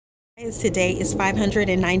Today is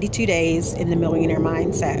 592 days in the millionaire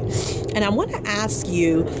mindset. And I want to ask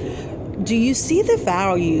you, do you see the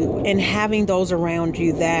value in having those around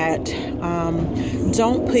you that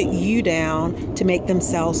don't put you down to make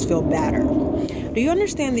themselves feel better? Do you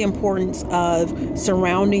understand the importance of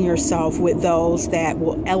surrounding yourself with those that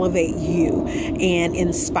will elevate you and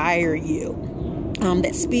inspire you?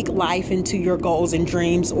 That speak life into your goals and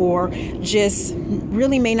dreams, or just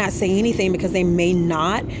really may not say anything because they may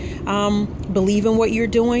not believe in what you're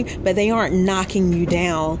doing, but they aren't knocking you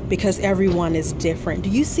down because everyone is different.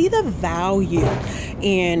 Do you see the value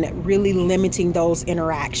in really limiting those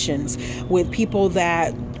interactions with people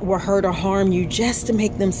that will hurt or harm you just to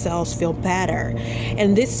make themselves feel better?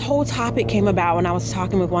 And this whole topic came about when I was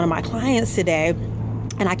talking with one of my clients today.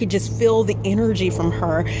 And I could just feel the energy from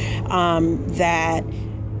her that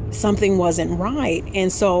something wasn't right.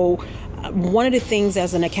 And so one of the things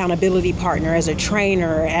as an accountability partner, as a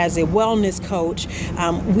trainer, as a wellness coach,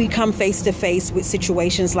 we come face to face with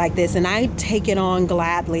situations like this, and I take it on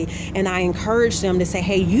gladly, and I encourage them to say,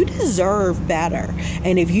 hey, you deserve better.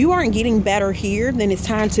 And if you aren't getting better here, then it's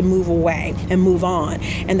time to move away and move on.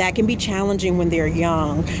 And that can be challenging when they're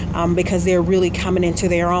young because they're really coming into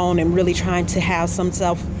their own and really trying to have some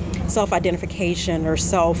self-identification or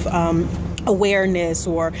awareness,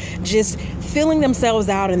 or just filling themselves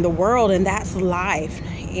out in the world, and that's life.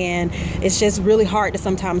 And it's just really hard to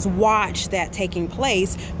sometimes watch that taking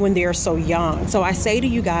place when they're so young. So I say to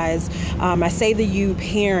you guys, I say to you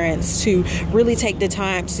parents, to really take the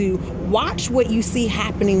time to watch what you see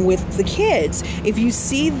happening with the kids. If you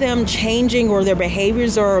see them changing, or their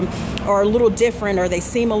behaviors are a little different, or they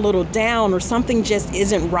seem a little down, or something just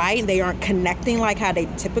isn't right, they aren't connecting like how they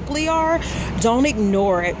typically are, don't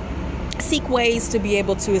ignore it. Seek ways to be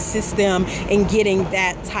able to assist them in getting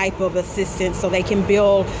that type of assistance so they can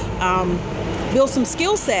build some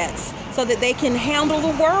skill sets so that they can handle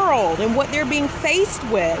the world and what they're being faced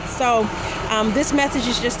with. So this message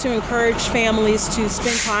is just to encourage families to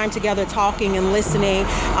spend time together talking and listening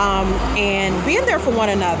and being there for one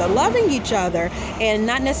another, loving each other, and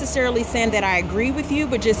not necessarily saying that I agree with you,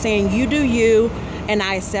 but just saying you do you and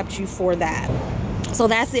I accept you for that. So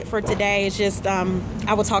that's it for today. It's just,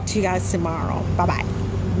 I will talk to you guys tomorrow. Bye-bye.